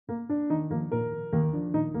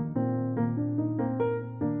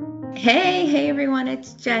Hey everyone,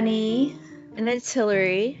 it's Jenny. And it's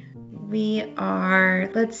Hillary. We are,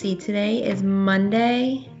 today is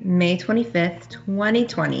Monday, May 25th,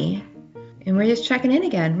 2020. And we're just checking in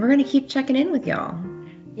again. We're going to keep checking in with y'all.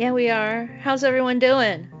 Yeah, we are. How's everyone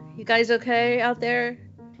doing? You guys okay out there?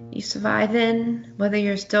 You surviving, whether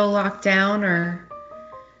you're still locked down or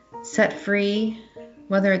set free,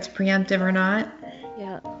 whether it's preemptive or not?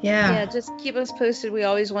 Yeah. Yeah. Yeah, just keep us posted. We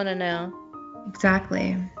always want to know.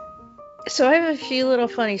 Exactly. So I have a few little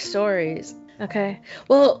funny stories. Okay.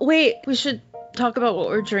 Well, wait, we should talk about what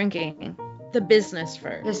we're drinking. The business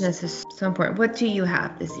first. Business is so important. What do you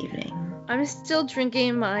have this evening? I'm still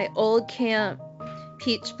drinking my Old Camp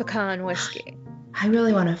Peach Pecan whiskey. I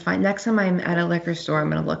really want to find, next time I'm at a liquor store,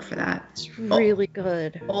 I'm going to look for that. It's really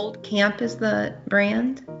good. Old Camp is the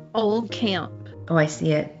brand? Old Camp. Oh, I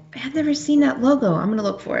see it. I have never seen that logo. I'm going to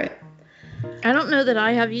look for it. I don't know that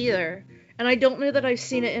I have either. And I don't know that I've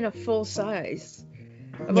seen it in a full size.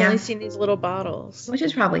 I've only seen these little bottles. Which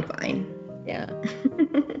is probably fine. Yeah.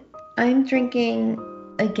 I'm drinking,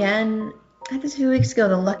 again, I had this a few weeks ago,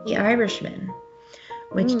 the Lucky Irishman,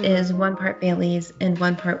 which is 1 part Bailey's and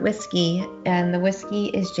 1 part whiskey. And the whiskey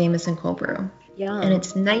is Jameson cold brew. Yeah. And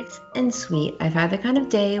it's nice and sweet. I've had the kind of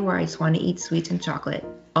day where I just want to eat sweets and chocolate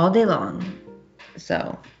all day long.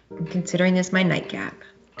 So I'm considering this my nightcap.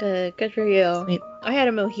 Good for you. Sweet. I had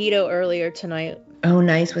a mojito earlier tonight. Oh,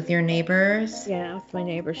 nice, with your neighbors? Yeah, with my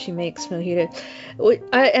neighbor. She makes mojitos.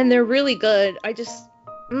 And they're really good. I'm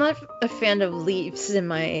not a fan of leaves in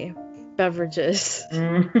my beverages.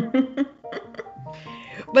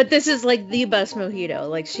 But this is like the best mojito.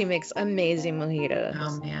 Like, she makes amazing mojitos.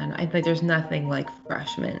 Oh man, I think there's nothing like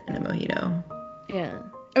fresh mint in a mojito. Yeah.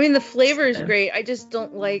 I mean, the flavor is great. I just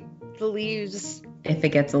don't like the leaves. If it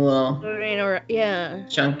gets a little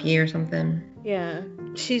chunky or something. Yeah.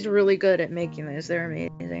 She's really good at making those. They're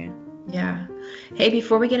amazing. Yeah. Hey,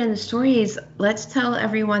 before we get into stories, let's tell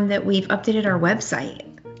everyone that we've updated our website.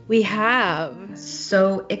 We have.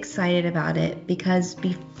 So excited about it because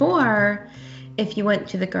before, if you went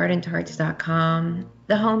to thegardentarts.com,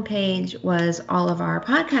 the homepage was all of our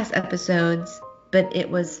podcast episodes, but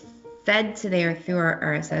it was fed to there through our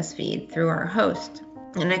RSS feed, through our host.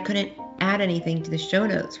 And I couldn't add anything to the show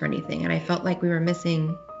notes or anything. And I felt like we were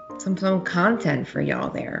missing some content for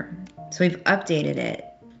y'all there. So we've updated it.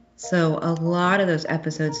 So a lot of those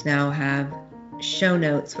episodes now have show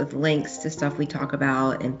notes with links to stuff we talk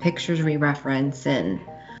about and pictures we reference. And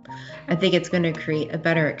I think it's going to create a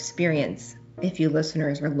better experience if you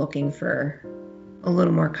listeners are looking for a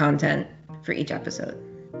little more content for each episode.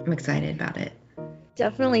 I'm excited about it.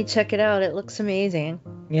 Definitely check it out. It looks amazing.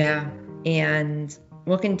 Yeah. And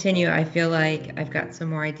we'll continue. I feel like I've got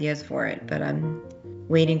some more ideas for it, but I'm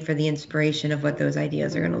waiting for the inspiration of what those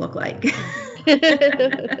ideas are going to look like.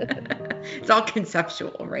 It's all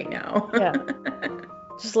conceptual right now. Yeah.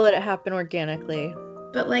 Just let it happen organically.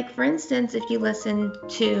 But like, for instance, if you listen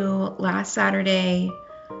to last Saturday,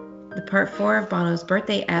 the part 4 of Bono's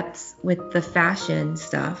birthday eps with the fashion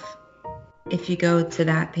stuff, if you go to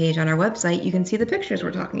that page on our website, you can see the pictures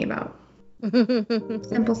we're talking about.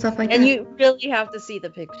 Simple stuff like that. And you really have to see the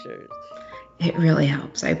pictures. It really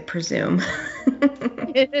helps, I presume.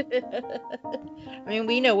 I mean,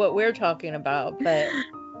 we know what we're talking about, but...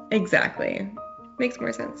 Exactly. Makes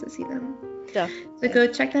more sense to see them. Definitely. So go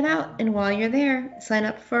check that out. And while you're there, sign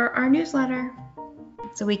up for our newsletter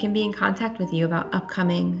so we can be in contact with you about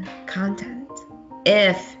upcoming content.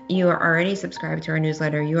 If you are already subscribed to our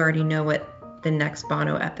newsletter, you already know what the next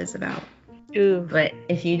Bono ep is about. Ooh. But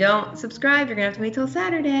if you don't subscribe, you're going to have to wait till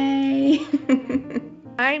Saturday.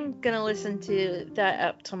 I'm going to listen to that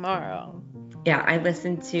ep tomorrow. Yeah, I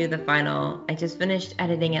listened to the final. I just finished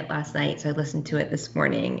editing it last night, so I listened to it this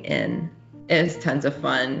morning, and it was tons of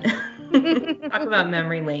fun. Talk about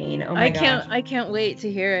memory lane. Oh my gosh. I can't wait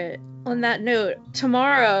to hear it. On that note,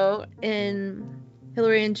 tomorrow in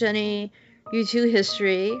Hillary and Jenny U2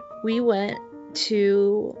 history, we went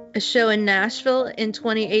to a show in Nashville in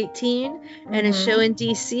 2018 and a show in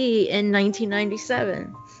DC in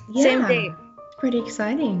 1997. Yeah, same date. It's pretty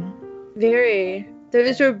exciting. Very.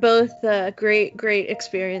 Those were both great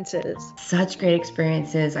experiences. Such great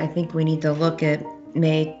experiences. I think we need to look at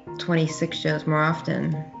May 26 shows more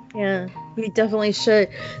often. Yeah, we definitely should.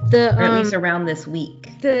 Or at least around this week.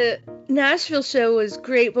 The Nashville show was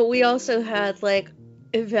great, but we also had like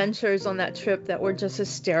adventures on that trip that were just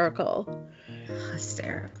hysterical.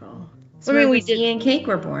 Hysterical. So I mean, Whiskey and Cake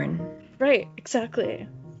were born. Right, exactly.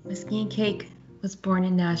 Whiskey and Cake was born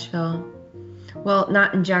in Nashville. Well,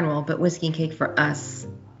 not in general, but Whiskey and Cake for us.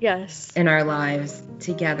 Yes. In our lives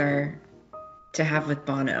together to have with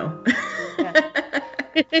Bono. Yeah.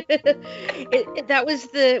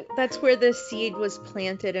 That's where the seed was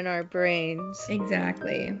planted in our brains.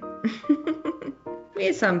 Exactly. We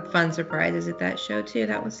had some fun surprises at that show too.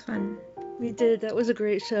 That was fun. We did. That was a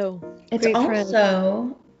great show. It's Great friend.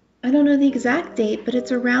 also, I don't know the exact date, but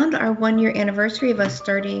it's around our 1 year anniversary of us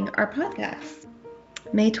starting our podcast.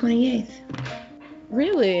 May 28th.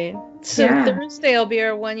 Really? So Yeah. Thursday will be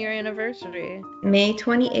our 1 year anniversary. May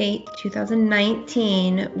 28th,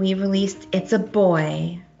 2019, we released It's a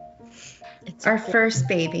Boy. It's our first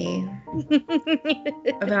baby.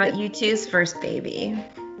 About you two's first baby.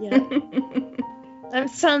 Yeah.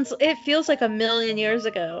 It feels like a million years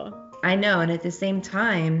ago. I know, and at the same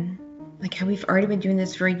time, like how we've already been doing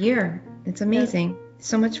this for a year. It's amazing. Yeah.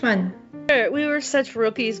 So much fun. We were such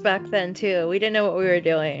rookies back then too. We didn't know what we were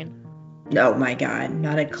doing. Oh my God,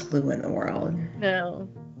 not a clue in the world. No.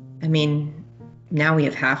 I mean, now we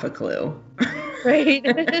have half a clue. Right?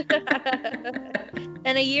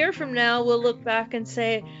 And a year from now, we'll look back and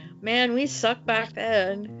say, man, we sucked back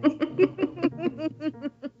then.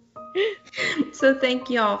 So thank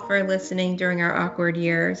y'all for listening during our awkward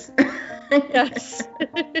years. Yes.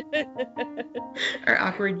 Our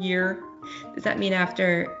awkward year. Does that mean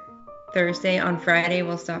after Thursday on Friday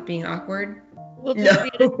we'll stop being awkward? We'll just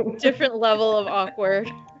be at a different level of awkward.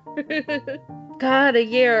 God, a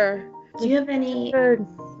year. Do you have any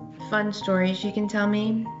fun stories you can tell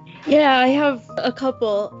me? Yeah, I have a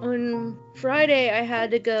couple. On Friday, I had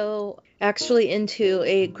to go actually into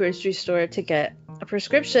a grocery store to get a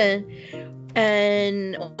prescription.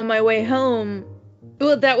 And on my way home,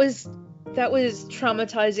 well, that was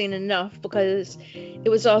traumatizing enough because it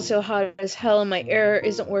was also hot as hell and my air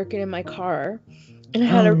isn't working in my car. And I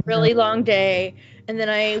had a really long day. And then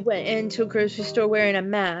I went into a grocery store wearing a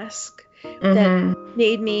mask that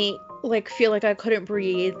made me like feel like I couldn't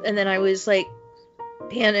breathe. And then I was like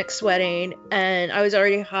panic sweating and I was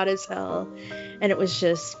already hot as hell. And it was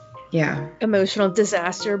just emotional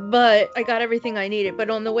disaster. But I got everything I needed. But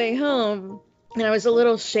on the way home, and I was a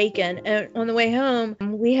little shaken. And on the way home,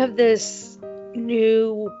 we have this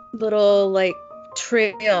new little like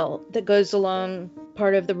trail that goes along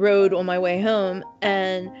part of the road on my way home,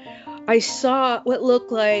 and I saw what looked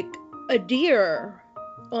like a deer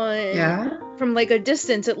from like a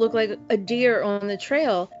distance. It looked like a deer on the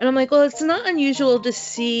trail, and I'm like, well, it's not unusual to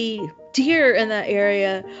see deer in that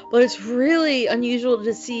area, but it's really unusual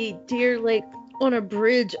to see deer like on a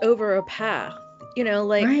bridge over a path, you know,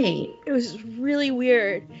 like It was really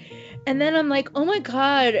weird. And then I'm like, oh my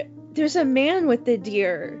God, there's a man with the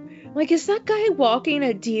deer. I'm like, is that guy walking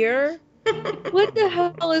a deer? What the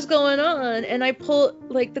hell is going on? And I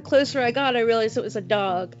pulled, like, the closer I got, I realized it was a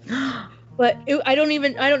dog. But I don't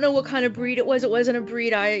know what kind of breed it was. It wasn't a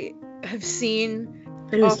breed I have seen.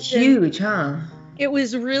 But it was huge, huh? It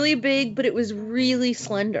was really big, but it was really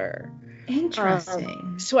slender.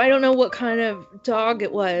 Interesting. So I don't know what kind of dog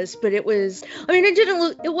it was, but it was, I mean,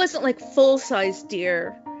 it wasn't like full-size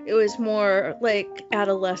deer. It was more like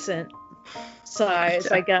adolescent size,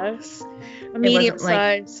 I guess. A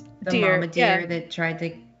medium-sized the deer. Mama deer that tried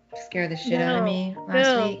to scare the shit out of me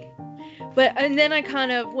last week. But, and then I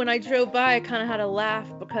kind of, when I drove by, I kind of had a laugh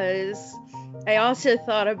because I also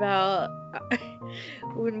thought about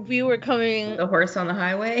when we were coming. The horse on the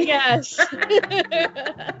highway? Yes.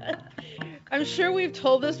 I'm sure we've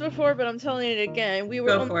told this before, but I'm telling it again. We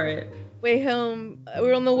were on the way home. We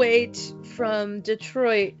were on the way from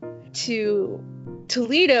Detroit to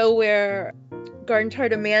Toledo, where Garden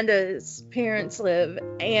Tart Amanda's parents live,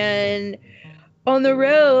 and on the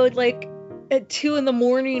road, like at 2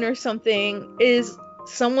 a.m. or something, is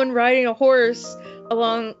someone riding a horse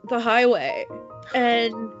along the highway,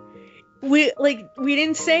 and we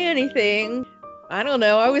didn't say anything. I don't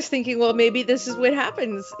know. I was thinking, well, maybe this is what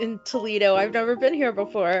happens in Toledo. I've never been here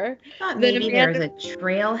before. I thought maybe there's a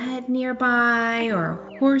trailhead nearby or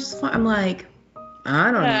a horse farm. I'm like,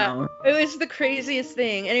 I don't know. It was the craziest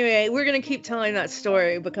thing. Anyway, we're going to keep telling that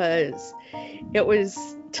story because it was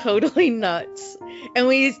totally nuts. And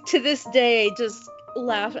we, to this day, just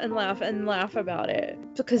laugh and laugh and laugh about it.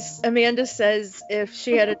 Because Amanda says if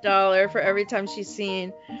she had $1 for every time she's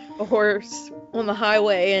seen a horse on the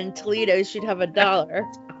highway in Toledo, she'd have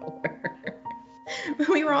 $1.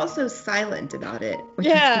 We were also silent about it.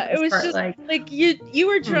 Yeah, it was just like you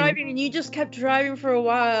were driving and you just kept driving for a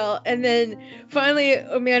while, and then finally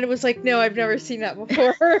Amanda was like, no, I've never seen that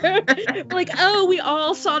before. Like, oh, we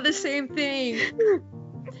all saw the same thing.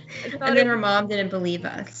 And then her mom didn't believe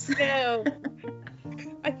us. No.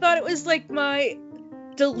 I thought it was like my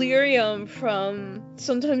delirium from,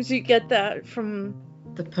 sometimes you get that from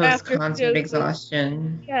the post-concert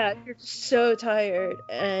exhaustion. Yeah, you're so tired.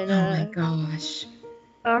 And oh my gosh.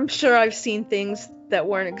 I'm sure I've seen things that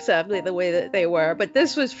weren't exactly the way that they were, but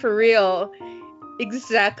this was for real,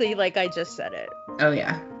 exactly like I just said it. Oh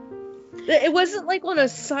yeah. It wasn't like on a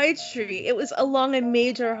side street, it was along a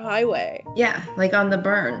major highway. Yeah, like on the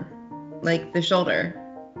burn, like the shoulder.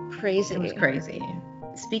 Crazy. It was crazy.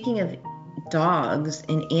 Speaking of dogs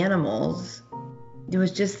and animals, it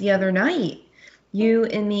was just the other night. You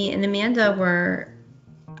and me and Amanda were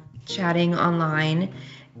chatting online,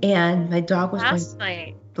 and my dog was Last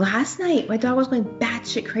night. Last night, my dog was going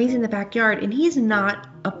batshit crazy in the backyard, and he's not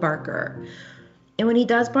a barker. And when he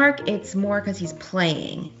does bark, it's more because he's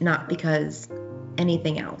playing, not because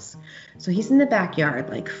anything else. So he's in the backyard,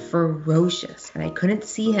 like ferocious, and I couldn't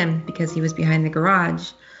see him because he was behind the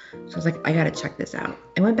garage. So I was like, I gotta check this out.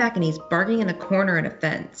 I went back and he's barking in a corner at a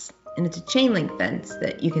fence, and it's a chain link fence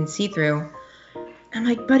that you can see through. I'm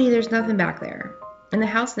like, buddy, there's nothing back there. And the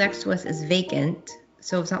house next to us is vacant,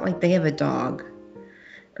 so it's not like they have a dog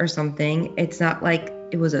or something. It's not like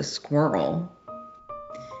it was a squirrel.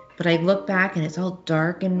 But I look back and it's all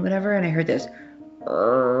dark and whatever, and I heard this.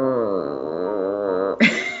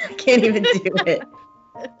 I can't even do it.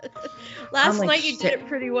 Last like, night you did it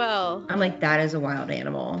pretty well. I'm like, that is a wild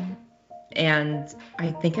animal. And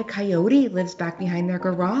I think a coyote lives back behind their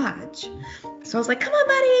garage. So I was like, come on,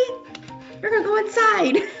 buddy. We're going to go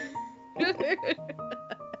inside.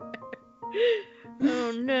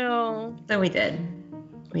 Oh, no. So we did.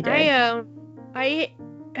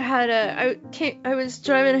 I was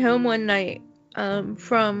driving home one night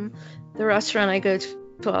from the restaurant I go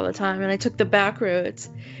to all the time, and I took the back roads,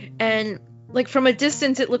 and like from a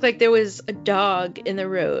distance it looked like there was a dog in the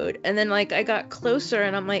road, and then like I got closer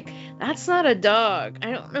and I'm like, that's not a dog.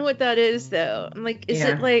 I don't know what that is though. I'm like, is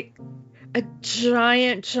it like a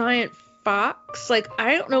giant fox? Like,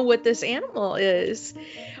 I don't know what this animal is.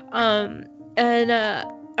 The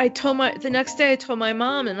next day I told my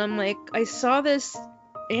mom, and I'm like, I saw this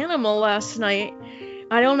animal last night.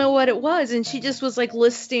 I don't know what it was. And she just was like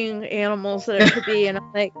listing animals that it could be. And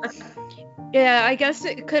I'm like, yeah, I guess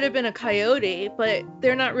it could have been a coyote, but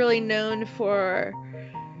they're not really known for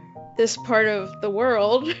this part of the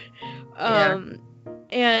world. And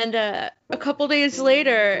a couple days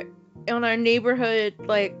later, on our neighborhood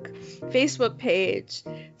like Facebook page,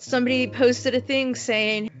 somebody posted a thing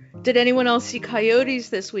saying, did anyone else see coyotes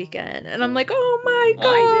this weekend? And I'm like, oh my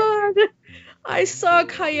God, I saw a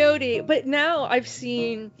coyote. But now I've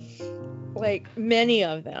seen like many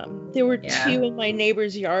of them. There were two in my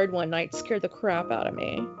neighbor's yard one night. Scared the crap out of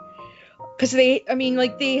me. Because they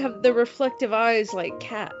have the reflective eyes like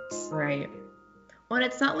cats. Right. Well,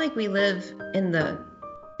 it's not like we live in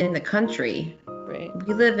the country. Right.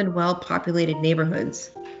 We live in well-populated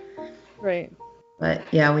neighborhoods. Right. But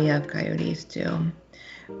yeah, we have coyotes too.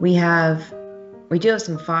 We do have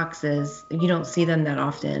some foxes. You don't see them that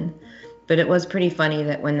often. But it was pretty funny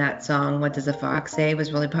that when that song, What Does a Fox Say,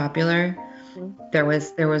 was really popular, there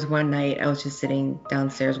was one night I was just sitting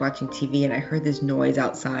downstairs watching TV, and I heard this noise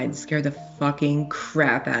outside, scared the fucking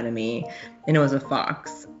crap out of me. And it was a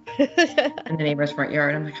fox in the neighbor's front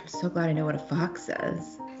yard. I'm like, I'm so glad I know what a fox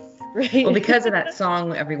says. Right. Well, because of that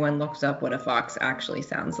song, everyone looks up what a fox actually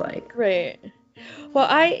sounds like. Right. Well,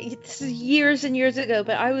 this is years and years ago,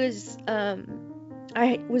 but I was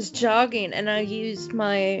jogging and I used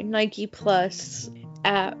my Nike Plus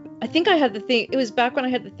app. I think I had the thing. It was back when I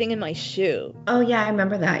had the thing in my shoe. Oh yeah, I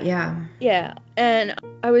remember that. Yeah. Yeah, and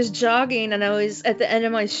I was jogging and I was at the end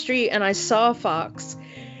of my street and I saw a fox.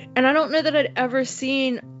 And I don't know that I'd ever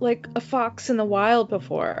seen like a fox in the wild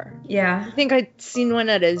before. Yeah. I think I'd seen one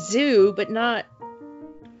at a zoo, but not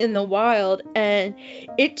in the wild. And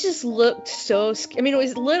it just looked so I mean, it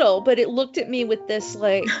was little, but it looked at me with this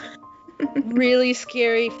like really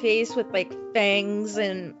scary face with like fangs,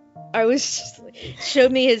 and I was just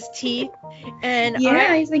showed me his teeth, and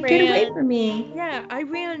he's like, get away from me. Yeah, I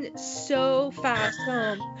ran so fast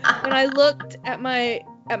home. When I looked at my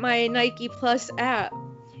Nike Plus app,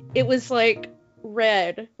 it was like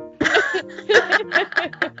red.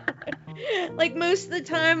 Like most of the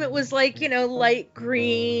time it was like, light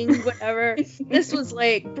green, whatever. This was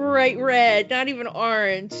like bright red, not even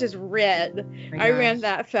orange, just red. I ran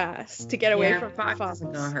that fast to get away from fox.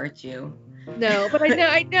 Isn't gonna hurt you. No, but I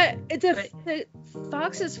know the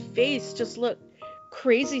fox's face just looked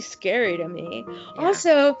crazy scary to me. Yeah.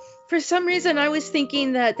 Also, for some reason I was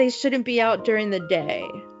thinking that they shouldn't be out during the day.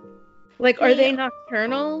 Like, are they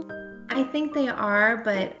nocturnal? I think they are,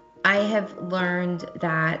 but I have learned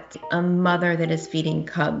that a mother that is feeding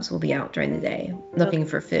cubs will be out during the day looking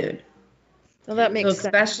for food. Well, that makes sense.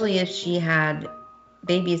 Especially if she had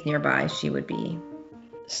babies nearby, she would be.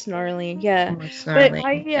 snarling. Yeah. More But snarling.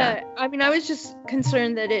 I mean, I was just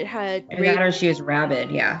concerned that it had Either that or she was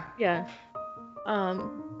rabid. Yeah. Yeah.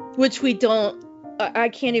 Which we don't. I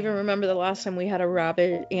can't even remember the last time we had a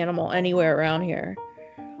rabid animal anywhere around here.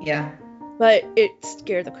 Yeah. But it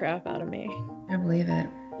scared the crap out of me. I believe it.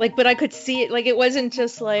 Like, but I could see it. Like, it wasn't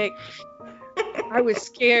just like I was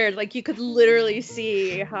scared. Like, you could literally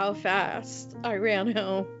see how fast I ran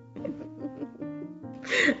home.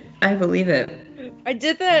 I believe it. I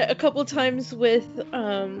did that a couple times with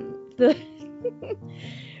the.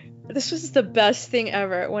 This was the best thing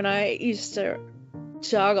ever when I used to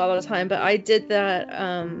jog all the time, but I did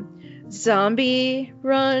that zombie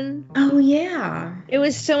run. Oh yeah. It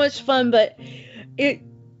was so much fun, but it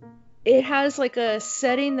has like a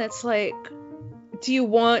setting that's like, do you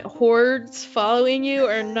want hordes following you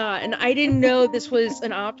or not? And I didn't know this was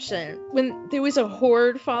an option. When there was a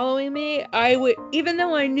horde following me, I would, even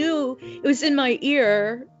though I knew it was in my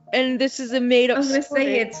ear, and this is a made up I was gonna story.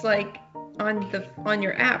 say it's like on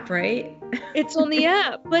your app, right? It's on the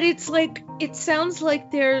app, but it's like, it sounds like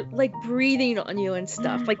they're like breathing on you and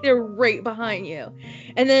stuff, like they're right behind you.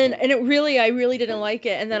 And I really didn't like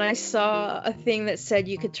it. And then I saw a thing that said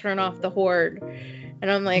you could turn off the horde, and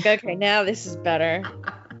I'm like, okay, now this is better.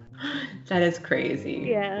 That is crazy.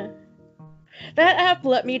 Yeah, that app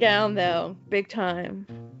let me down though, big time,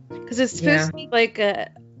 because it's supposed to be like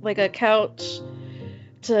a couch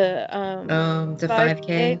to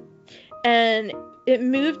 5K. And it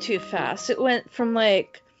moved too fast. It went from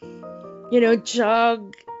like,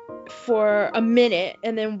 jog for a minute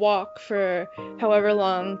and then walk for however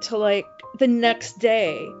long to like the next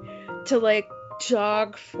day to like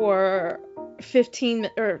jog for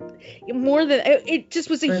 15 or more than it just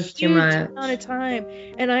was a huge amount of time,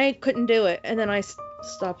 and I couldn't do it, and then I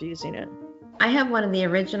stopped using it. I have one of the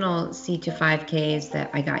original C2 5Ks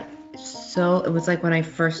that I got, so it was like when I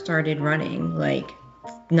first started running, like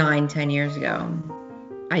 9-10 years ago.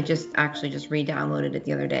 I just re-downloaded it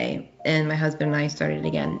the other day, and my husband and I started it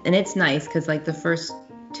again. And it's nice because like the first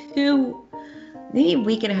maybe a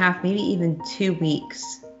week and a half, maybe even 2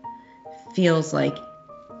 weeks feels like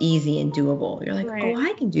easy and doable. You're like, right. Oh,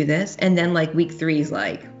 I can do this. And then like week 3 is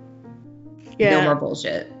like, no more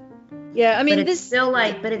bullshit. Yeah, I mean, but it's still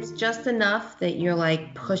like, but it's just enough that you're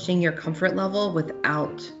like pushing your comfort level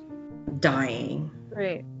without dying.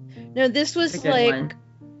 Right. No, this was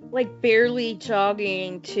like barely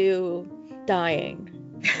jogging to dying.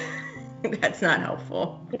 That's not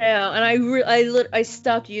helpful. Yeah, and I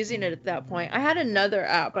stopped using it at that point. I had another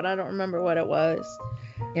app, but I don't remember what it was.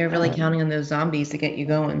 You're really counting on those zombies to get you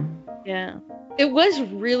going. Yeah. It was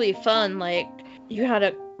really fun. Like, you had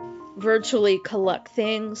to virtually collect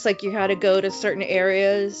things. Like, you had to go to certain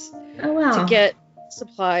areas to get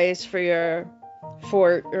supplies for your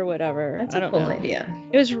fort or whatever. That's a cool idea.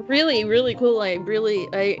 It was really, really cool.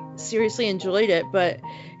 I seriously enjoyed it, but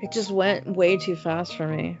it just went way too fast for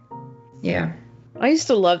me. Yeah. I used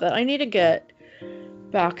to love that. I need to get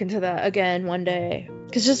back into that again one day.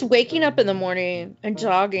 Because just waking up in the morning and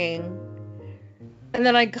jogging, and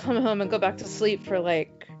then I come home and go back to sleep for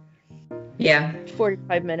like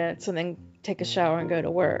 45 minutes and then take a shower and go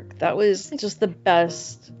to work. That was just the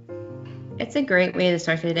best. It's a great way to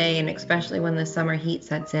start the day, and especially when the summer heat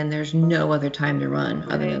sets in, there's no other time to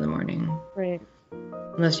run other than the morning. Right.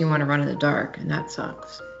 Unless you want to run in the dark, and that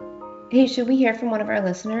sucks. Hey, should we hear from one of our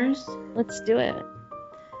listeners? Let's do it.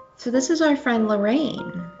 So this is our friend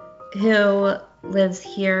Lorraine, who lives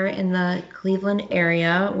here in the Cleveland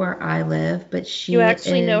area where I live, but You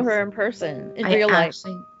actually know her in person, in real life. I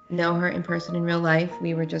actually know her in person in real life.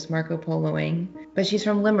 We were just Marco Poloing, but she's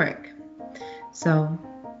from Limerick. So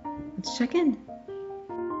let's check in.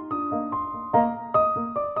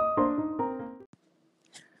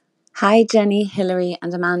 Hi, Jenny, Hilary,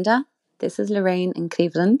 and Amanda. This is Lorraine in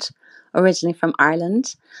Cleveland, originally from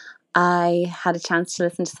Ireland. I had a chance to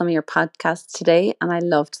listen to some of your podcasts today, and I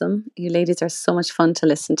loved them. You ladies are so much fun to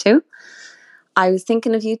listen to. I was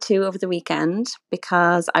thinking of you too over the weekend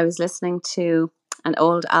because I was listening to an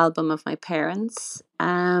old album of my parents.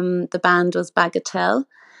 The band was Bagatelle,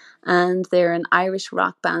 and they're an Irish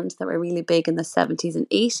rock band that were really big in the 70s and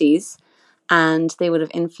 80s, and they would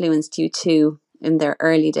have influenced you too in their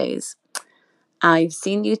early days. I've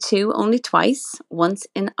seen you two only twice, once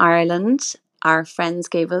in Ireland. Our friends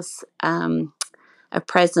gave us a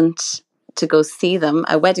present to go see them,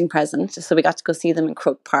 a wedding present, so we got to go see them in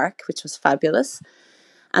Croke Park, which was fabulous.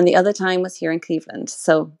 And the other time was here in Cleveland,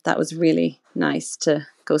 so that was really nice to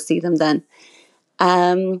go see them then.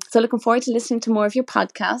 So looking forward to listening to more of your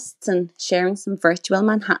podcasts and sharing some virtual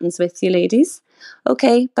Manhattans with you ladies.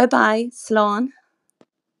 Okay, bye-bye. Slán.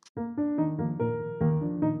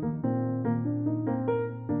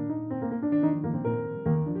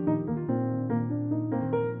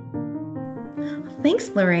 Thanks,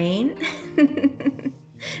 Lorraine.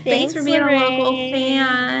 Thanks for Thanks, being a local Lorraine.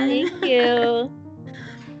 fan. Thank you.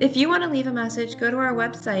 If you want to leave a message, go to our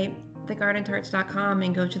website, thegardentarts.com,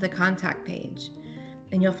 and go to the contact page,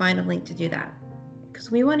 and you'll find a link to do that. Because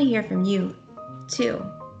we want to hear from you, too.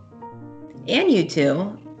 And you,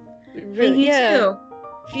 too. Hey, you, too.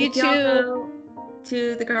 You If y'all too. go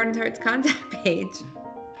to the Garden Tarts contact page,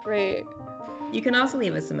 Right. you can also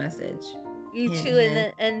leave us a message. You Hint, too,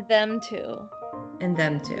 hint. and them too. And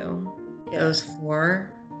them, too. Yeah. Those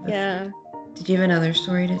four. Yeah. Did you have another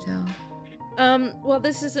story to tell? Well,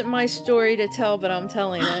 this isn't my story to tell, but I'm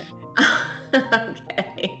telling it.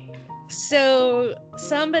 Okay. So,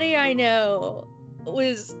 somebody I know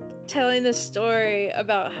was telling the story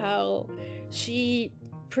about how she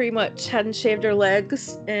pretty much hadn't shaved her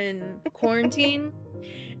legs in quarantine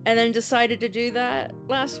and then decided to do that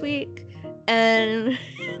last week and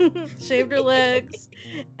shaved her legs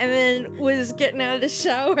and then was getting out of the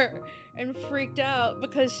shower and freaked out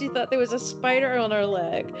because she thought there was a spider on her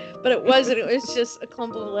leg, but it wasn't. It was just a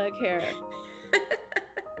clump of leg hair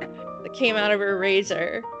that came out of her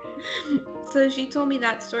razor. So she told me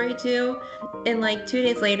that story too, and like 2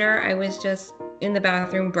 days later I was just in the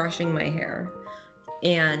bathroom brushing my hair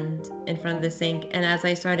and in front of the sink, and as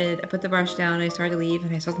I put the brush down, I started to leave,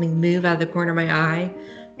 and I saw something move out of the corner of my eye,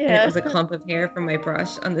 and it was a clump of hair from my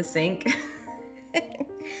brush on the sink.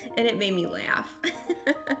 And it made me laugh.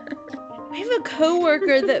 I have a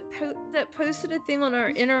coworker that posted a thing on our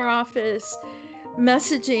inner office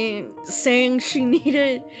messaging saying she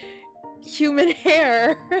needed human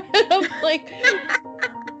hair. I'm like,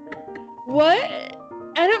 what?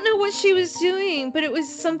 I don't know what she was doing, but it was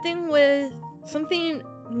something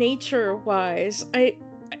nature-wise. I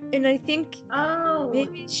think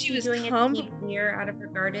maybe she was doing it to keep deer out of her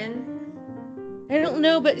garden. I don't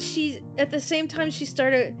know, but at the same time she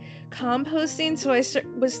started composting, so I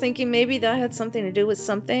was thinking maybe that had something to do with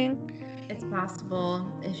something. It's possible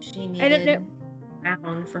if she needed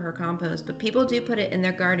ground for her compost, but people do put it in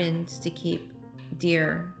their gardens to keep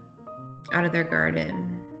deer out of their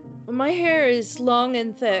garden. My hair is long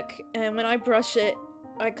and thick, and when I brush it,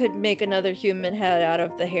 I could make another human head out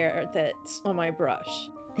of the hair that's on my brush.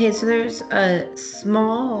 Hey, so there's a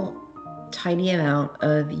small, tiny amount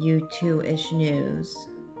of U2-ish news,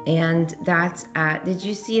 and that's did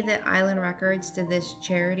you see that Island Records did this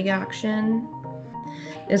charity auction?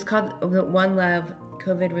 It's called the One Love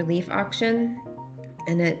COVID Relief Auction,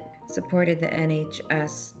 and it supported the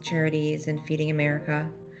NHS charities and Feeding America.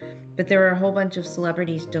 But there were a whole bunch of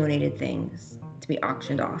celebrities donated things to be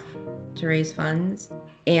auctioned off to raise funds.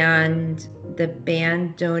 And the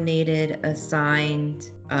band donated a signed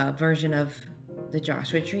version of the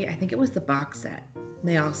Joshua Tree. I think it was the box set.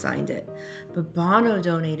 They all signed it. But Bono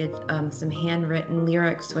donated some handwritten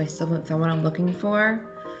lyrics, so I still haven't found what I'm looking for.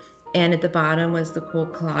 And at the bottom was the cool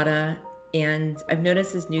Claudia. And I've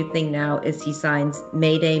noticed his new thing now is he signs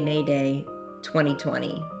Mayday, Mayday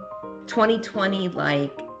 2020. 2020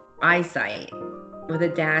 like eyesight with a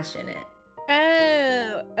dash in it.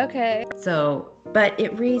 Oh, okay. So, but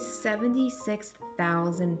it raised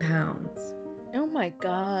 76,000 pounds. Oh my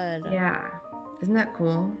God. Yeah. Isn't that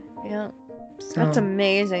cool? Yeah. So, that's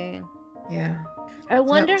amazing. Yeah. I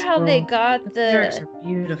wonder how cool. they got the lyrics are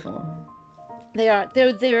beautiful. They are. There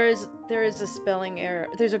is a spelling error.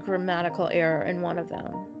 There's a grammatical error in one of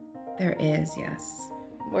them. There is, yes.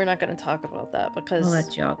 We're not going to talk about that because I'll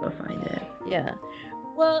let y'all go find it. Yeah.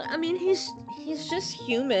 Well, I mean, he's just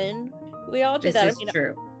human. We all do that. This is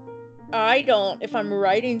true. I don't. If I'm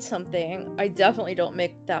writing something, I definitely don't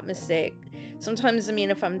make that mistake. Sometimes, I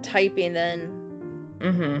mean, if I'm typing, then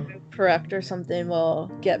correct or something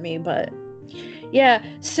will get me. But yeah.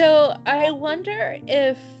 So I wonder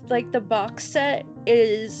if like the box set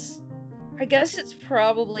is. I guess it's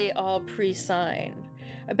probably all pre-signed.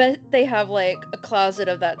 I bet they have like a closet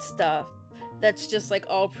of that stuff that's just like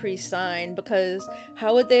all pre-signed, because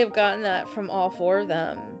how would they have gotten that from all four of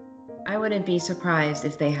them? I wouldn't be surprised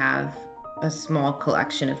if they have a small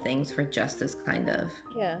collection of things for just this kind of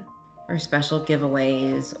or special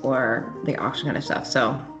giveaways or the auction kind of stuff.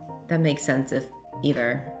 So that makes sense if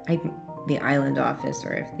either the Island office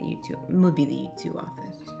or if the U2 would be the U2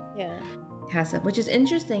 office. Has it, which is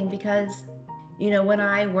interesting because when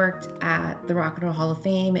I worked at the Rock and Roll Hall of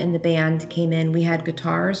Fame and the band came in, we had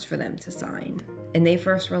guitars for them to sign. And they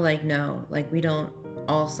first were like, no, like we don't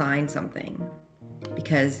all sign something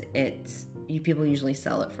because people usually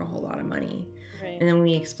sell it for a whole lot of money. Right. And then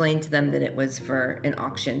we explained to them that it was for an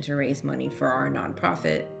auction to raise money for our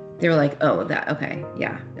nonprofit. They were like, oh, okay,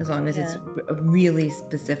 yeah, as long as it's a really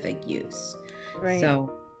specific use. Right.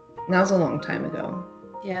 So that was a long time ago.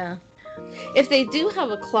 Yeah. If they do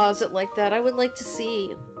have a closet like that, I would like to see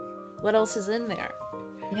what else is in there.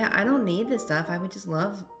 Yeah, I don't need this stuff. I would just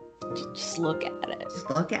love Just look at it. just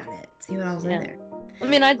look at it, see what else is in there. I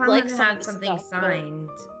mean, I'd If I like wanted to some have of the something stuff, signed,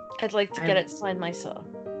 but I'd like to get it signed myself.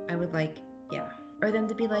 I would like, yeah. Or them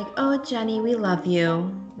to be like, oh, Jenny, we love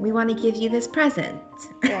you. We want to give you this present.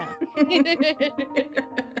 Yeah.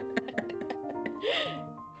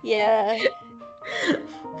 Yeah.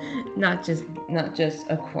 Not just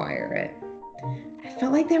acquire it. I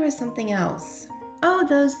felt like there was something else. Oh,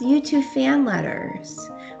 those U2 fan letters.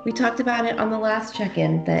 We talked about it on the last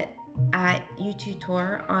check-in that at U2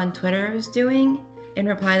 Tour on Twitter is doing in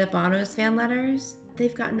reply to Bono's fan letters.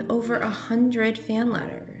 They've gotten over 100 fan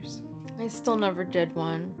letters. I still never did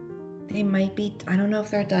one. They might be, I don't know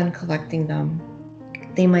if they're done collecting them.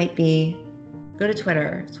 They might be. Go to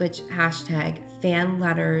Twitter, switch hashtag fan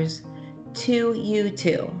letters to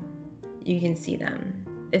U2. You can see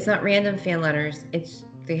them. It's not random fan letters.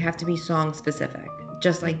 They have to be song specific,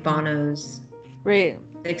 just like Bono's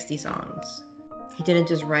 60 songs. He didn't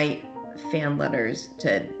just write fan letters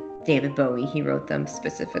to David Bowie. He wrote them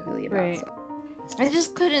specifically about songs. I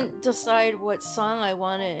just couldn't decide what song I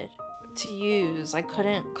wanted to use. I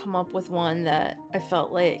couldn't come up with one that I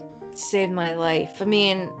felt like saved my life. I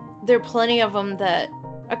mean, there are plenty of them that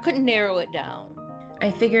I couldn't narrow it down.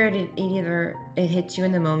 I figured it either hits you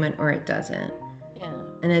in the moment or it doesn't. Yeah.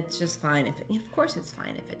 And it's just fine of course it's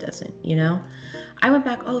fine if it doesn't, you know? I went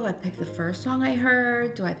back, do I pick the first song I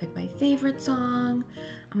heard? Do I pick my favorite song?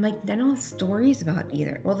 I'm like, I don't have stories about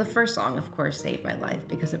either. Well, the first song, of course, saved my life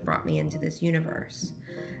because it brought me into this universe.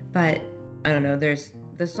 But I don't know, there's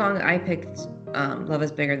the song I picked, Love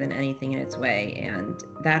is Bigger Than Anything in Its Way, and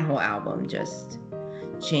that whole album just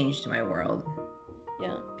changed my world.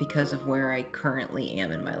 Yeah. Because of where I currently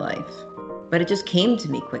am in my life. But it just came to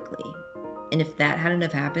me quickly. And if that hadn't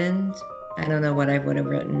have happened, I don't know what I would have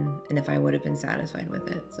written and if I would have been satisfied with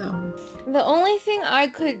it. So the only thing I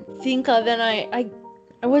could think of, and I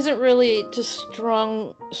wasn't really just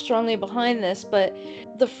strongly behind this, but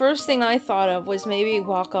the first thing I thought of was maybe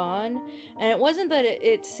Walk On. And it wasn't that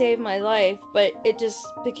it saved my life, but it just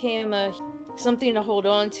became something to hold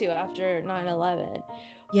on to after 9/11.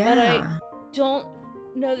 Yeah. But I don't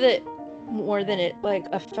know that more than it like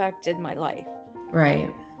affected my life.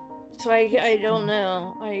 Right. So I don't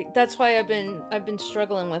know. That's why I've been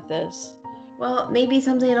struggling with this. Well, maybe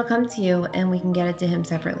someday it'll come to you and we can get it to him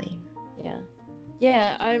separately. Yeah.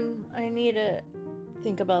 Yeah, I need to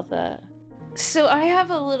think about that. So I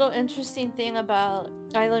have a little interesting thing about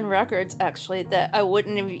Island Records, actually, that I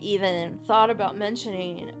wouldn't have even thought about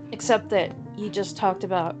mentioning, except that you just talked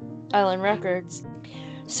about Island Records.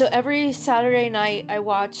 So every Saturday night, I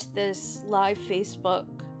watch this live Facebook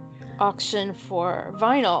auction for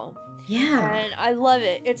vinyl. Yeah. And I love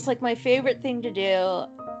it. It's like my favorite thing to do.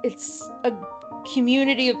 It's a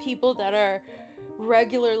community of people that are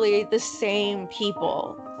regularly the same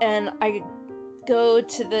people. And I go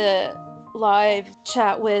to the live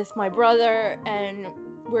chat with my brother, and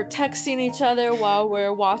we're texting each other while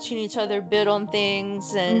we're watching each other bid on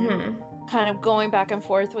things and kind of going back and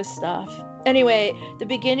forth with stuff. Anyway, the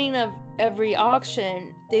beginning of every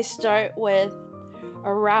auction, they start with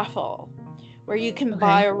a raffle where you can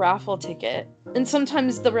buy a raffle ticket. And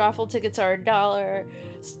sometimes the raffle tickets are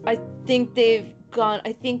 $1. I think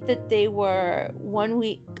that they were, one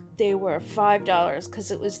week they were $5 because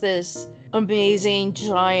it was this amazing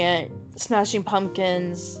giant Smashing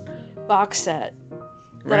Pumpkins box set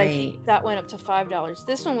that went up to $5.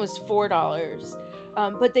 This one was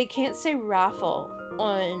 $4. But they can't say raffle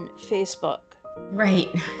on Facebook. Right.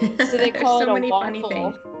 So they call it a waffle. Funny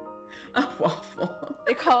things. A waffle.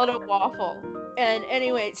 They call it a waffle. And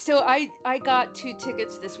anyway, so I got 2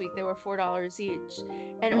 tickets this week. They were $4 each.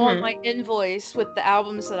 And on my invoice with the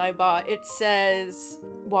albums that I bought, it says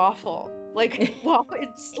waffle. Like waffle. It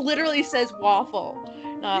literally says waffle,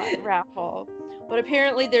 not raffle. But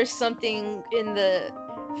apparently there's something in the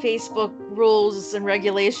Facebook rules and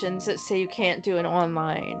regulations that say you can't do an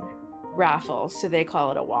online raffle, so they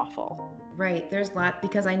call it a waffle. Right. There's a lot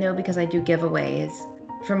because I do giveaways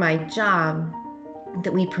for my job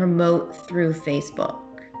that we promote through Facebook.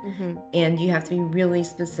 And you have to be really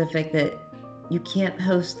specific that you can't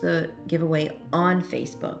host the giveaway on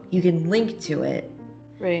Facebook. You can link to it.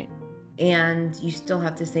 Right. And you still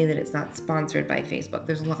have to say that it's not sponsored by Facebook.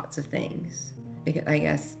 There's lots of things. Because I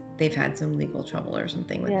guess they've had some legal trouble or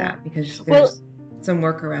something with that because there's some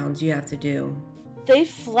workarounds you have to do. They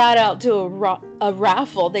flat out do a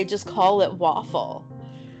raffle. They just call it waffle.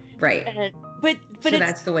 Right. But so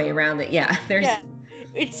that's the way around it. Yeah.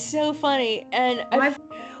 It's so funny. And first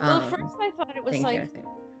I thought it was like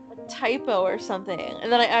a typo or something.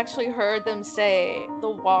 And then I actually heard them say the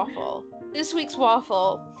waffle. This week's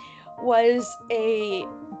waffle was a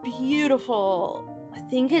beautiful, I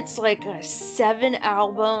think it's like a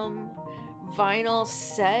 7-album vinyl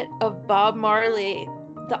set of Bob Marley,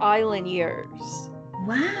 The Island Years.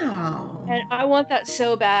 Wow. And I want that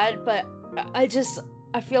so bad, but I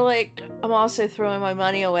feel like I'm also throwing my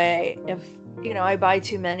money away if, I buy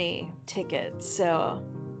too many tickets. So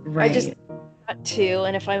Right. I just got 2,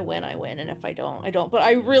 and if I win, I win, and if I don't, I don't. But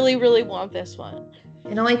I really, really want this one.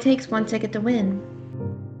 It only takes 1 ticket to win.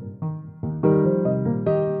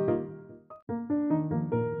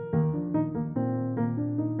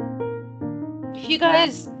 If you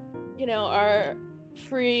guys, are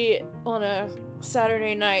free on a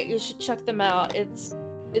Saturday night, you should check them out. It's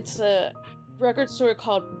a record store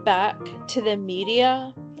called Back to the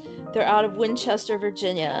Media. They're out of Winchester,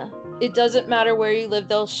 Virginia. It doesn't matter where you live,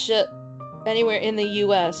 they'll ship anywhere in the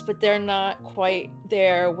US, but they're not quite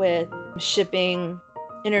there with shipping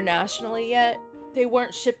internationally yet. They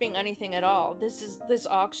weren't shipping anything at all. This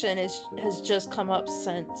auction has just come up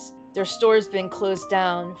since their store's been closed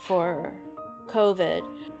down for COVID.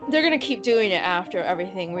 They're going to keep doing it after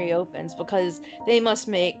everything reopens because they must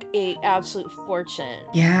make an absolute fortune.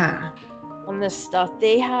 Yeah. On this stuff.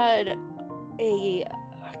 They had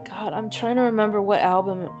I'm trying to remember what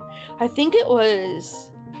album. I think it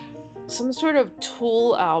was some sort of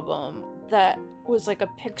Tool album that was like a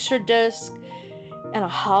picture disc and a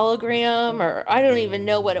hologram, or I don't even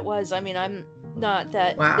know what it was. I mean, I'm not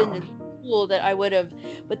that into Tool that I would have,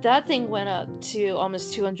 but that thing went up to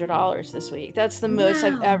almost $200 this week. That's the most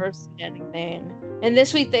I've ever seen anything. And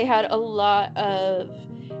this week they had a lot of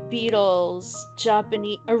original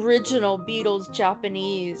Beatles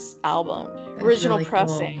Japanese album. That's original really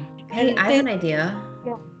pressing. Cool. Hey, I have an idea.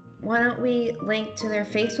 Yeah. Why don't we link to their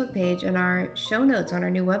Facebook page in our show notes on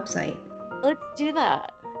our new website? Let's do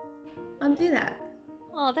that. Do that.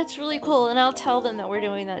 Oh, that's really cool. And I'll tell them that we're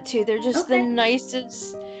doing that too. They're just the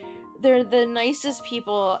nicest. They're the nicest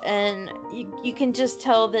people, and you can just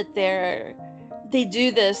tell that they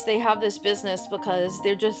do this. They have this business because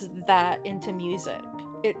they're just that into music.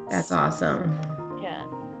 That's awesome. Yeah.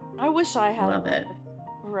 I wish I had a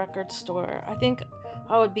record store. I think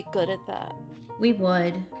I would be good at that. We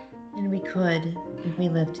would, and we could if we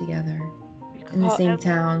lived together in the same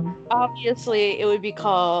town. Obviously, it would be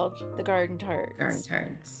called the Garden Tarts. Garden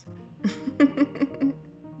Tarts.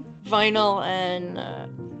 Vinyl and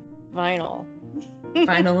vinyl.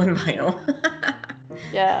 Vinyl and vinyl.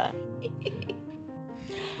 Yeah.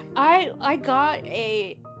 I got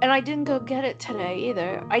and I didn't go get it today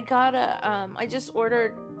either. I got I just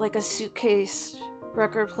ordered like a suitcase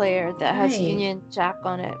record player that has Union Jack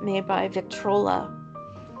on it, made by Victrola.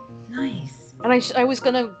 Nice. And I was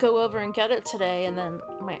going to go over and get it today, and then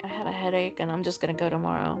I had a headache, and I'm just going to go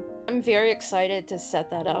tomorrow. I'm very excited to set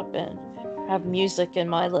that up and have music in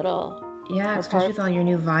my little... Yeah, especially with all your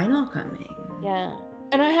new vinyl coming. Yeah.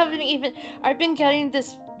 And I've been getting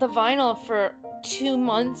the vinyl for 2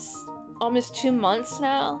 months, almost 2 months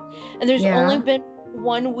now. And there's only been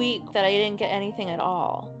 1 week that I didn't get anything at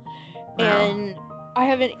all. Wow. And I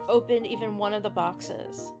haven't opened even one of the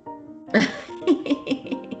boxes.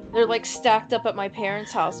 They're like stacked up at my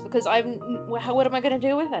parents' house because what am I going to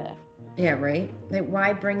do with it? Yeah, right? Like,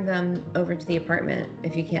 why bring them over to the apartment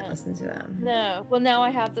if you can't listen to them? No. Well, now I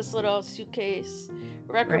have this little suitcase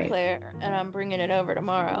record player, and I'm bringing it over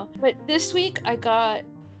tomorrow. But this week I got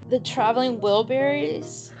the Traveling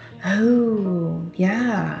Wilburys. Oh,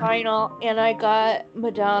 yeah. Vinyl, and I got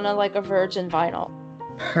Madonna Like a Virgin vinyl.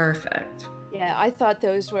 Perfect. Yeah, I thought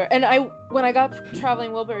those were, and when I got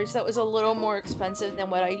Traveling Wilburys, that was a little more expensive than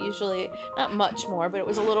what I usually, not much more, but it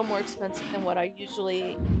was a little more expensive than what I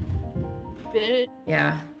usually bid.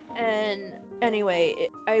 Yeah. And anyway,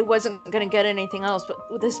 I wasn't going to get anything else,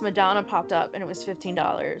 but this Madonna popped up and it was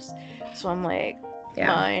 $15. So I'm like,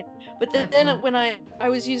 fine. But then when I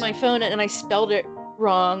was using my phone and I spelled it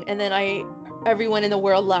wrong, and then everyone in the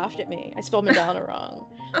world laughed at me. I spelled Madonna wrong.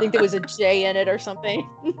 I think there was a J in it or something.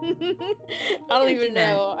 I don't even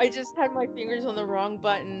know. I just had my fingers on the wrong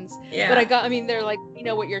buttons. Yeah. But they're like, you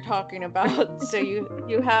know what you're talking about, so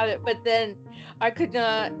you have it. But then I could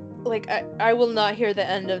not, like, I will not hear the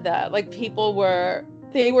end of that. Like,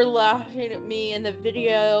 they were laughing at me in the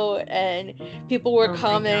video, and people were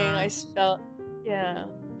commenting. I spelled, yeah.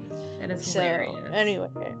 That is hilarious. Anyway.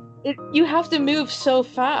 You have to move so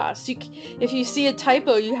fast. If you see a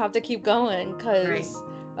typo, you have to keep going, because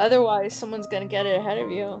otherwise someone's going to get it ahead of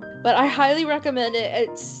you. But I highly recommend it.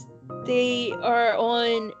 They are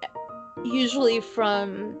on usually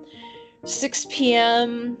from 6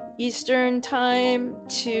 p.m. Eastern time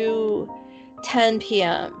to 10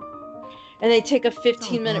 p.m. And they take a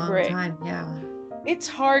 15-minute break. Time, yeah. It's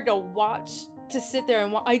hard to watch, to sit there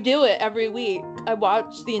and watch. I do it every week. I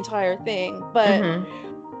watch the entire thing, but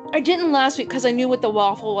I didn't last week because I knew what the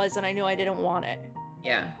waffle was and I knew I didn't want it.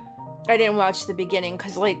 Yeah. I didn't watch the beginning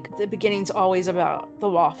because, like, the beginning's always about the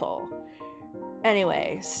waffle.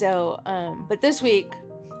 Anyway, so, but this week,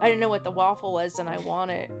 I didn't know what the waffle was and I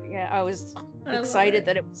wanted. Yeah, I was excited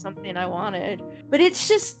that it was something I wanted. But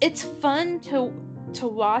it's fun to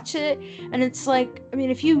watch it. And it's like, I mean,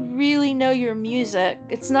 if you really know your music,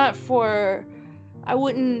 it's not for, I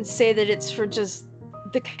wouldn't say that it's for just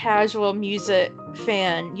the casual music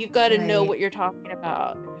fan. You've got to know what you're talking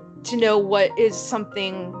about to know what is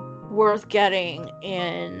something worth getting.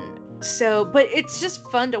 And so, but it's just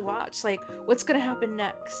fun to watch. Like, what's gonna happen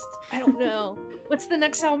next? I don't know. What's the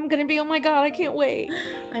next album gonna be? Oh my god, I can't wait.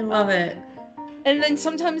 I love it. And then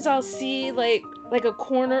sometimes I'll see like a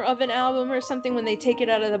corner of an album or something when they take it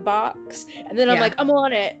out of the box, and then I'm like, I'm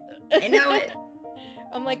on it. I know it.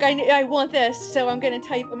 I'm like, I want this, so I'm gonna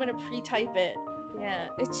pre-type it. Yeah,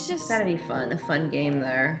 it's just that'd be fun. A fun game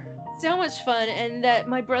there. So much fun. And that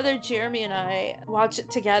my brother Jeremy and I watch it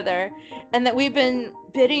together, and that we've been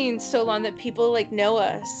bidding so long that people like know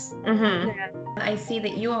us. Yeah. I see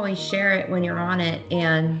that you always share it when you're on it,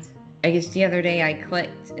 and I guess the other day I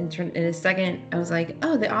clicked and turned in a second. I was like,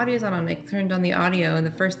 oh, the audio's on. I turned on the audio, and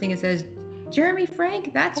the first thing it says, Jeremy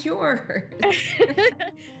Frank, that's yours.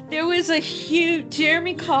 There was a huge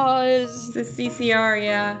Jeremy caused the CCR,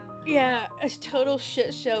 yeah, a total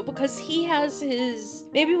shit show because he has his.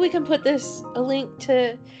 Maybe we can put a link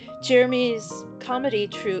to Jeremy's comedy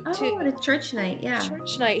troupe too. Oh, at a church night, yeah.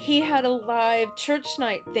 Church night. He had a live church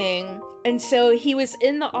night thing, and so he was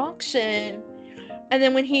in the auction, and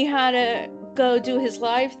then when he had to go do his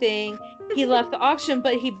live thing, he left the auction,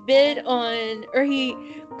 but he bid on, or he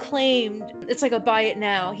claimed, it's like a buy it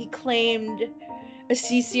now. He claimed a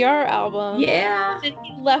CCR album. Yeah. And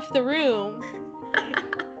he left the room.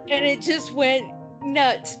 And it just went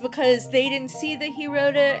nuts because they didn't see that he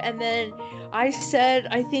wrote it. And then I said,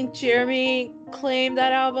 I think Jeremy claimed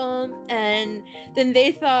that album. And then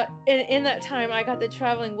they thought, in that time, I got the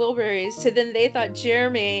Traveling Wilburys. So then they thought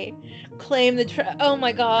Jeremy claimed oh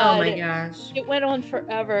my God. Oh my gosh. It went on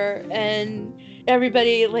forever. And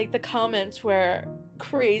everybody, like, the comments were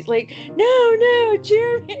crazy. Like, no,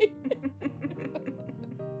 Jeremy.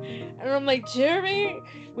 And I'm like, Jeremy,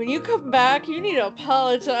 when you come back, you need to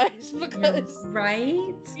apologize because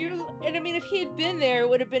right. And I mean, if he had been there, it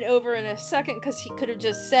would have been over in a second because he could have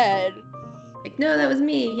just said, like, no, that was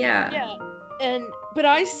me. Yeah. Yeah. But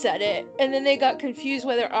I said it, and then they got confused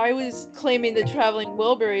whether I was claiming the Traveling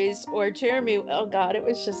Wilburys or Jeremy. Oh God, it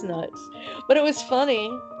was just nuts. But it was funny,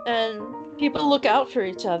 and people look out for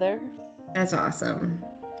each other. That's awesome.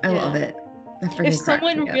 I love it. If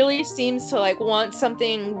someone really seems to like want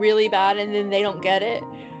something really bad and then they don't get it.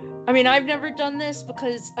 I mean, I've never done this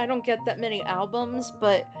because I don't get that many albums,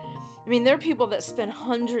 but I mean, there are people that spend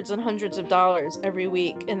hundreds and hundreds of dollars every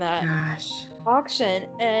week in that auction.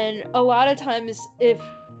 And a lot of times if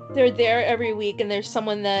they're there every week and there's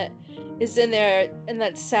someone that is in there and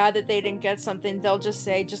that's sad that they didn't get something, they'll just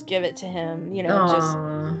say, just give it to him, you know, just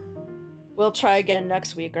we'll try again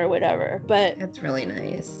next week or whatever. But that's really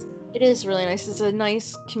nice. It is really nice. It's a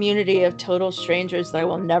nice community of total strangers that I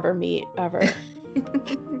will never meet ever.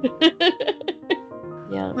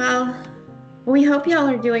 Yeah. Well, we hope y'all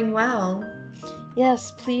are doing well.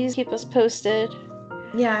 Yes, please keep us posted.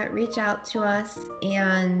 Yeah, reach out to us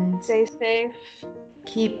and stay safe.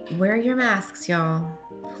 Wear your masks, y'all.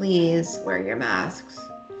 Please wear your masks.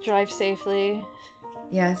 Drive safely.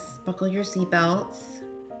 Yes, buckle your seatbelts.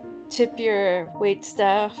 Tip your wait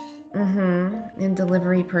staff. And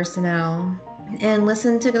delivery personnel. And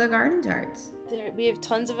listen to the Garden Tarts. We have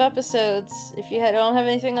tons of episodes. If you don't have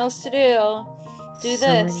anything else to do this.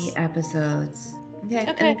 So many episodes. Okay.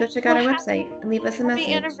 And go check out our website and leave us a message.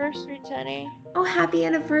 Happy anniversary, Jenny. Oh, happy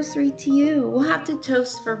anniversary to you. We'll have to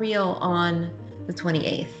toast for real on the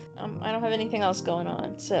 28th. I don't have anything else going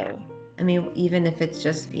on, so. I mean, even if it's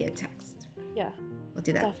just via text. Yeah. We'll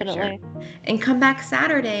do that definitely. For sure. And come back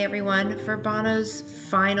Saturday, everyone, for Bono's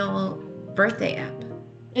final birthday app.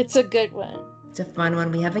 It's a good one. It's a fun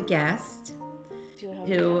one. We have a guest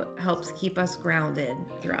who helps keep us grounded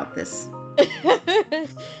throughout this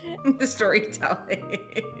the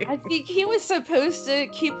storytelling. I think he was supposed to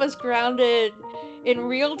keep us grounded in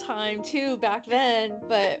real time too back then,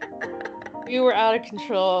 but we were out of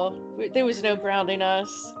control. There was no grounding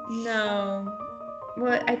us. No.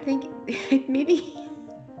 Well, I think maybe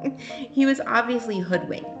He was obviously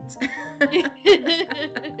hoodwinked.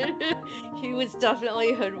 He was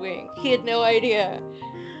definitely hoodwinked. He had no idea.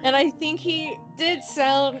 And I think he did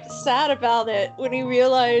sound sad about it when he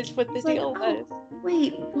realized what the deal was.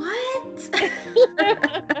 Wait, what?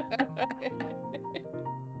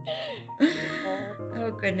 Oh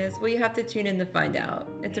goodness. Well, you have to tune in to find out.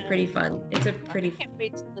 It's a pretty fun. I can't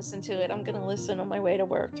wait to listen to it. I'm gonna listen on my way to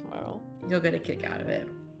work tomorrow. You'll get a kick out of it.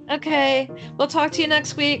 Okay. We'll talk to you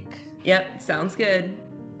next week. Yep, sounds good.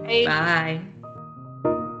 Bye. Bye.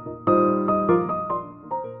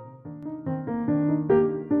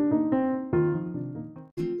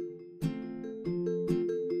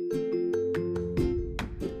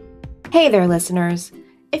 Hey there, listeners.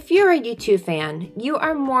 If you're a U2 fan, you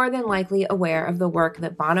are more than likely aware of the work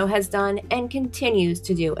that Bono has done and continues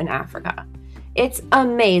to do in Africa. It's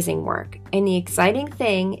amazing work, and the exciting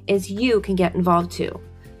thing is you can get involved too.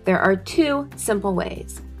 There are 2 simple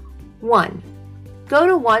ways. 1. Go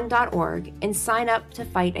to one.org and sign up to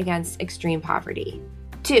fight against extreme poverty.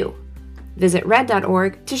 2. Visit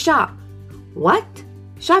red.org to shop. What?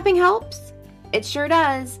 Shopping helps? It sure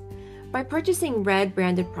does. By purchasing Red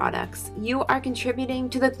branded products, you are contributing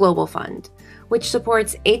to the Global Fund, which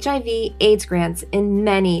supports HIV/AIDS grants in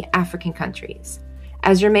many African countries.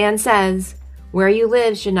 As your man says, where you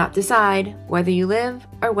live should not decide whether you live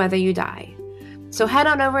or whether you die. So head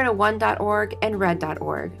on over to one.org and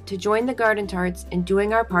red.org to join the Garden Tarts in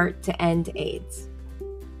doing our part to end AIDS.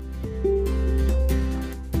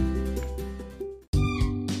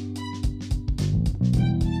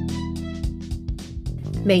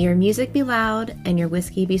 May your music be loud and your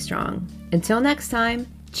whiskey be strong. Until next time,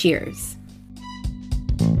 cheers.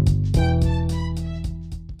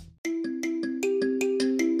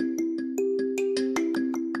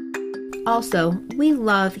 Also, we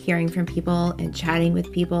love hearing from people and chatting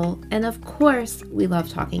with people, and of course, we love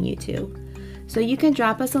talking U2. So you can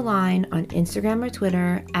drop us a line on Instagram or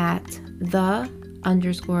Twitter at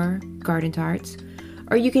 _gardentarts,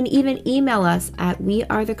 or you can even email us at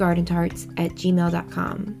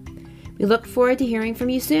wearethegardentarts@gmail.com. We look forward to hearing from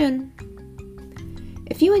you soon.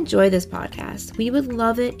 If you enjoy this podcast, we would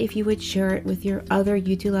love it if you would share it with your other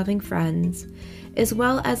U2-loving friends, as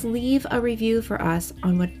well as leave a review for us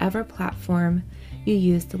on whatever platform you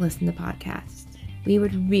use to listen to podcasts. We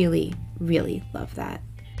would really, really love that.